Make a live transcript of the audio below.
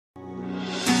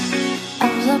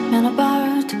and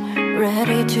about,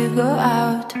 ready to go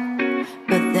out.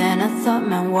 But then I thought,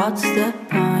 man, what's the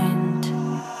point?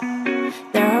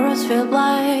 There are roads filled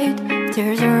blind,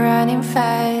 tears are running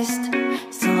fast.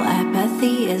 Still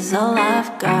apathy is all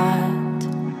I've got.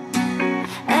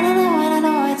 And I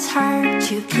know it's hard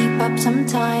to keep up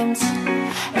sometimes.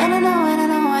 And I know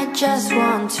I just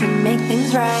want to make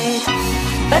things right.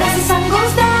 But as the sun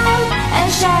goes down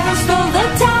and shadows fill the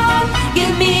town,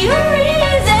 give me a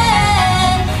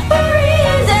reason, a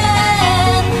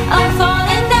reason. I'm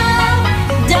falling down,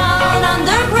 down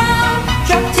underground,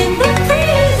 trapped in the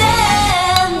prison.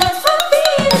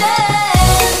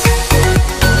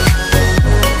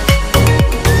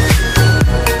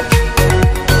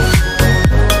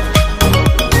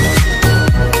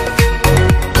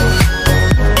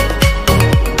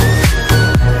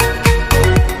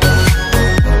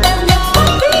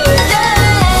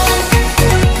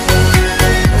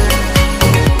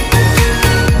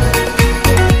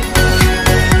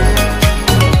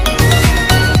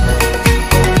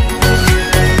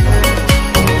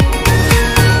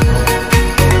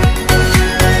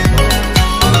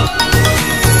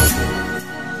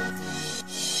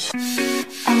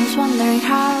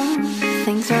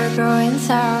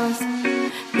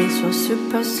 That's what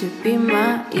supposed to be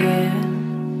my year.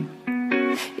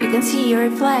 You can see your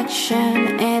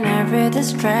reflection in every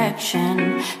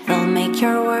distraction. They'll make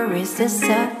your worries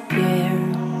disappear.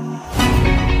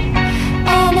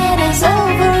 And it is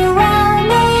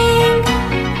overwhelming.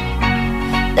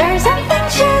 There's some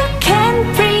things you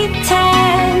can't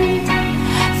pretend.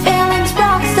 Feelings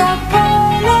boxed up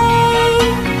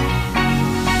rolling.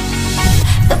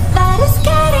 The fight is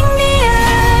getting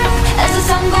nearer as the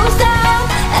sun goes down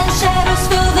and shadows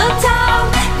fill the town.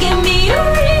 Give me a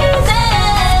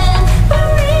reason, a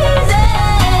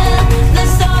reason. The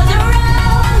stars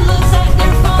around looks like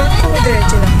they're falling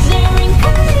down. Nearing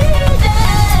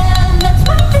collision, that's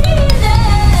my reason.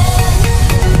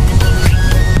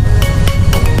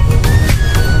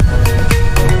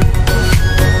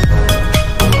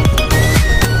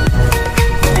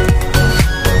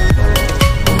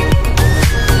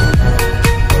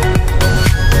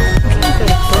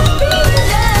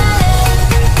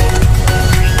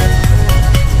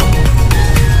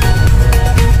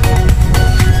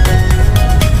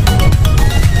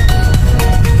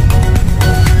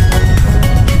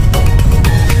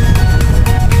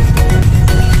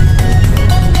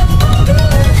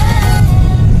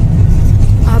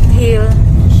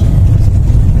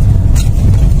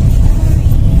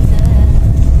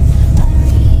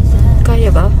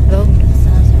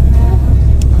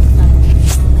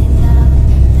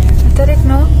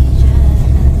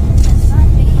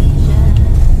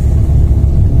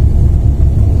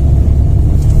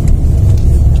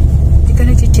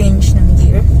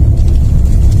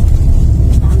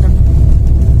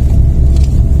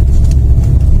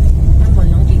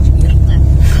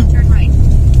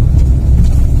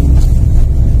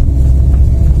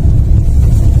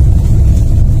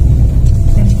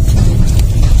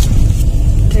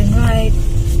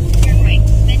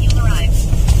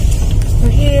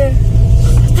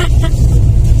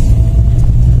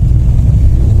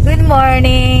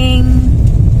 Morning.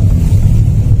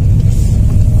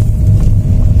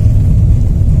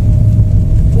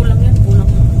 Kulang yan, kulang.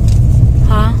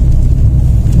 Ha?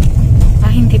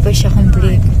 Hindi pa siya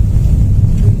complete.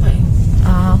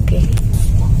 Okay.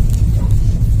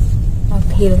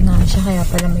 Uphill nga siya, kaya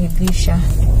pala may view siya.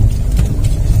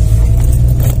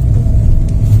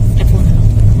 Epo na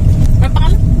lang. Ano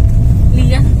pangalan?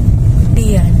 Lian?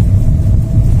 Lian.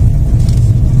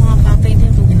 Mga patay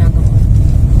din ito ginagawa.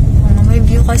 May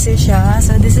view kasi siya.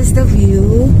 So, this is the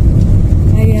view.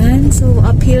 Ayan. So,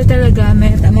 uphill talaga.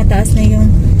 Mataas na yung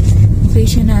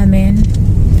location namin.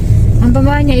 Ang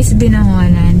baba niya is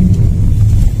Binangonan.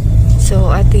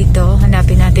 So, at dito,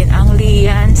 hanapin natin ang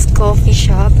Leanne's Coffee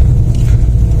Shop.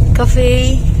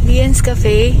 Cafe. Leanne's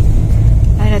Cafe.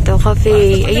 Ano to?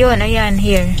 Cafe. Ayun, ayan.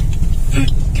 Here.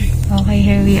 Okay,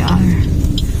 here we are.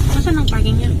 Saan ang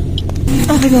parking niya?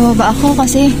 Okay, bababa ako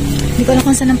kasi hindi ko alam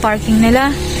kung saan ang parking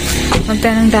nila.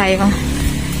 Magtanong tayo.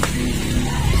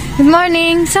 Good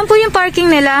morning. Saan po yung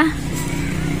parking nila?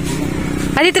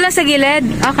 Dito lang sa gilid?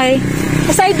 Okay.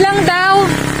 Sa side lang daw.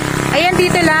 Ayan,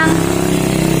 dito lang.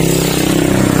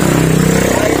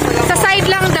 Sa side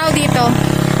lang daw dito.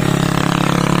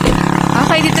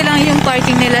 Okay, dito lang yung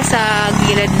parking nila sa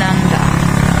gilid ng daan.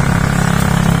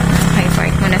 Okay,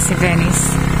 park muna si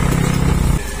Venice.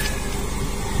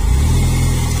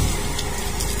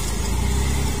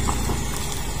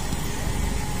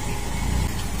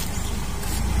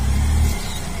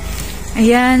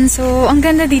 Ayan, so ang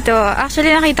ganda dito. Actually,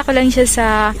 nakita ko lang siya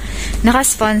sa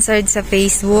naka-sponsored sa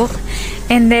Facebook.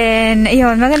 And then,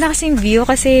 ayun, maganda kasing view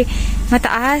kasi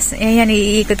mataas. Ayan,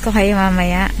 iikot ko kayo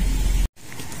mamaya.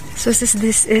 So, this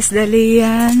is the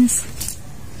Leanne's.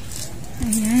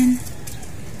 Ayan.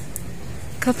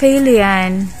 Caffe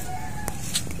Leanne.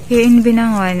 Here in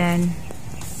Binangonan.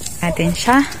 Natin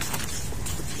siya.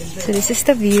 So, this is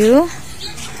the view.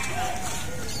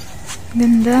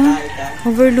 Ganda.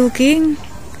 Overlooking.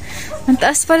 Ang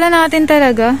taas pala natin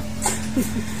talaga.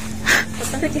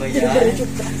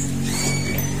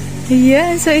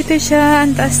 Ayan. So, ito siya.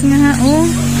 Ang taas nga. Oh.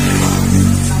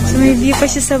 So, may view pa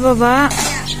siya sa baba.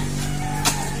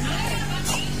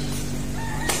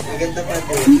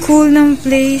 Ang cool ng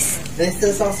place.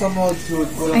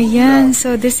 Ayan.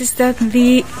 So, this is the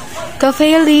Caffe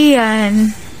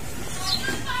Leanne.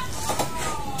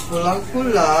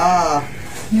 Kulang-kula.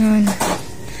 Yun.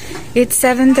 It's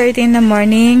 7:30 in the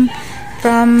morning.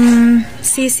 From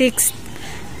C6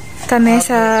 kami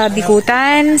sa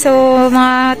Bikutan. So,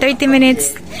 mga 30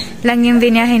 minutes lang yung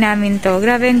biniyahe namin to.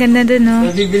 Grabe, ang ganda dun, no?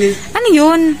 Ano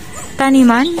yun?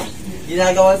 Taniman?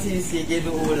 Ginagawa si Sige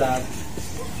ng ulat.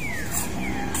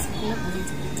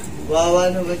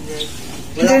 Wawa naman yan.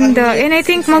 Ganda. And I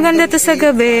think maganda to sa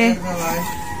gabi.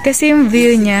 Kasi yung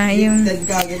view niya, yung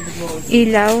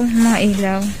ilaw, mga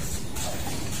ilaw.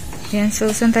 Yan,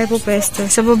 so saan tayo po pwesto?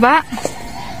 Sa baba?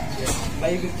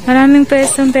 Maraming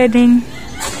pwestong pwedeng.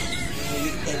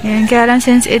 Yan, kaya lang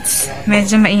since it's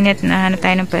medyo mainit na hanap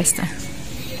tayo ng pwesto.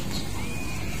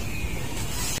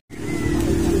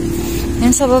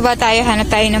 Yan, sa baba tayo, hanap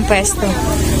tayo ng pwesto.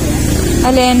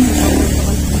 Alin?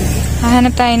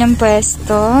 Hahanap tayo ng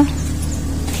pwesto.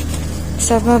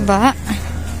 Sa baba.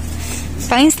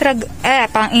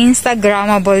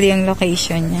 Pang-Instagrammable yung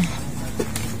location niya.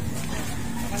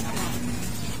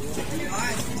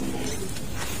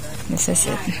 This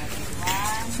is it.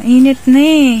 Mainit na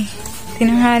eh.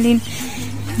 Tinanghalin.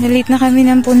 Nalit na kami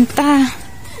ng punta.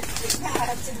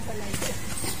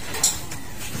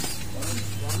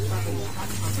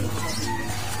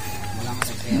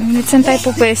 Mainit, saan tayo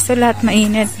po pwesto? Lahat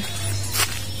mainit.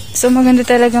 So maganda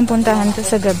talagang puntahan to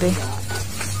sa gabi.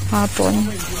 Hapon.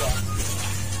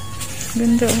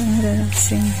 Ganda,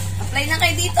 relaxing. Apply na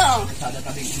kayo dito.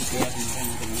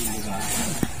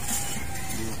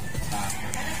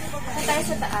 Tayo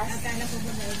sa taas.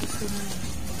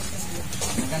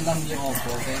 Magandang view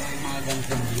po. Pero yung mga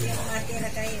gandang view. Matira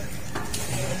kayo.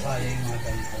 Kaya yung mga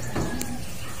gandang.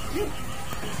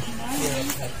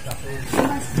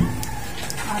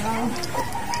 Araw.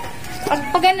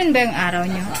 Pag ganun ba yung araw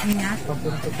nyo?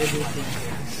 Papunta po dito.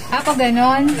 Pag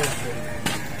ganun?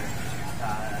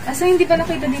 So hindi pa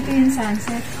nakita dito yung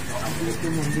sunset? Dito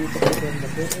mo, dito ko ganda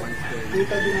po.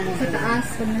 Dito din naman. Sa taas,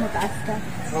 pag nasa taas ka.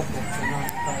 Opo, sa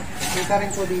taas. Dito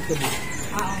rin po dito. Okay.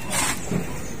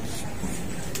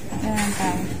 Ayan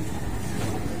tayo.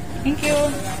 Thank you.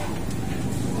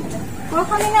 Kuha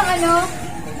kami ng ano?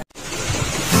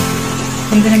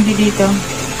 Ganda nagdi dito.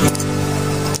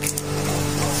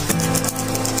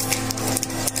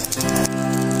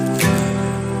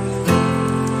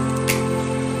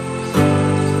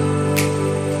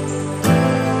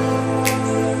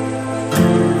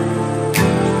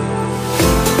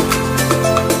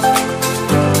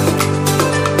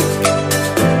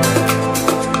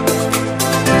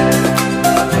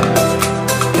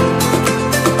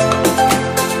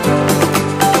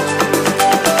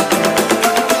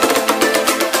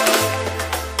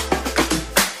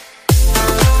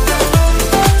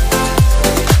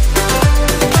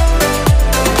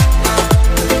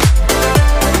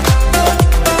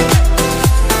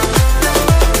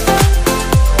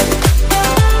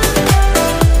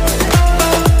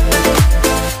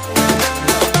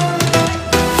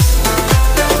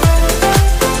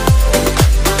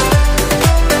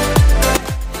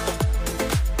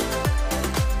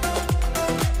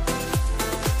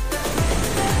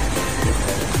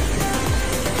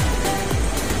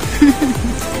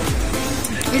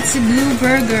 It's a blue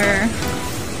burger.